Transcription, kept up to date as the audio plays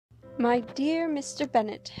My dear Mr.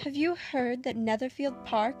 Bennet, have you heard that Netherfield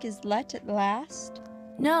Park is let at last?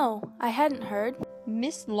 No, I hadn't heard.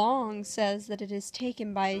 Miss Long says that it is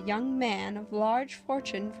taken by a young man of large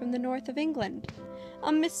fortune from the north of England, a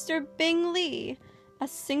Mr. Bingley, a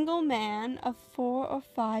single man of 4,000 or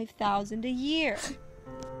 5,000 a year.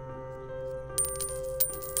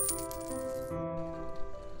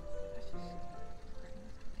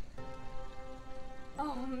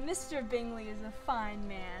 Oh, Mr. Bingley is a fine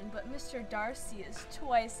man, but Mr. Darcy is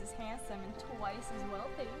twice as handsome and twice as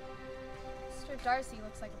wealthy. Mr. Darcy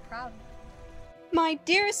looks like a proud man. My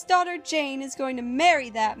dearest daughter Jane is going to marry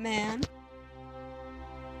that man.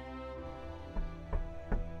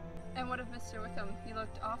 And what of Mr. Wickham? He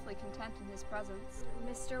looked awfully content in his presence.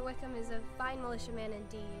 Mr. Wickham is a fine militiaman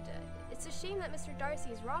indeed. It's a shame that Mr. Darcy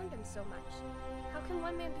has wronged him so much. How can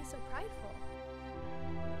one man be so prideful?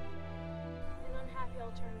 An unhappy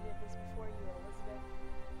alternative is before you, Elizabeth.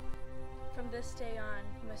 From this day on,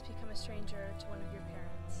 you must become a stranger to one of your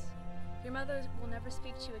parents. Your mother will never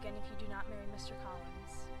speak to you again if you do not marry Mr.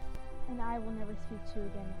 Collins. And I will never speak to you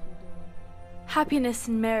again if you do. Happiness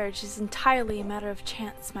in marriage is entirely a matter of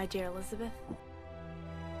chance, my dear Elizabeth.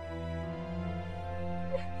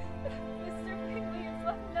 Mr. Bingley has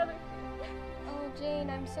left Netherfield. Oh, Jane,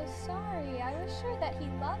 I'm so sorry. I was sure that he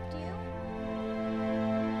loved you.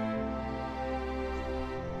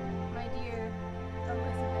 My dear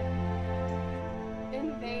Elizabeth,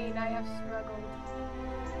 in vain I have struggled.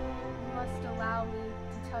 You must allow me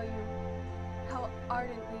to tell you how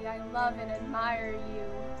ardently I love and admire you.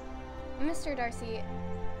 Mr. Darcy,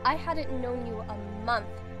 I hadn't known you a month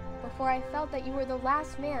before I felt that you were the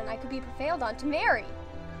last man I could be prevailed on to marry.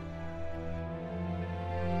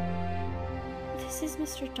 This is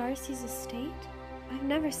Mr. Darcy's estate? I've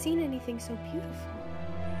never seen anything so beautiful.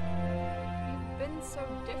 You've been so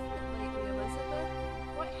different lately, Elizabeth.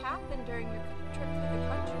 What happened during your trip through the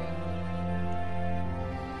country?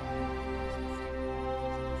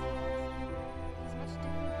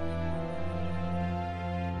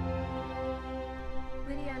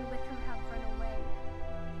 Lydia and Wickham have run away.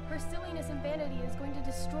 Her silliness and vanity is going to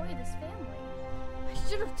destroy this family. I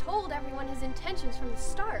should have told everyone his intentions from the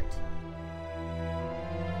start.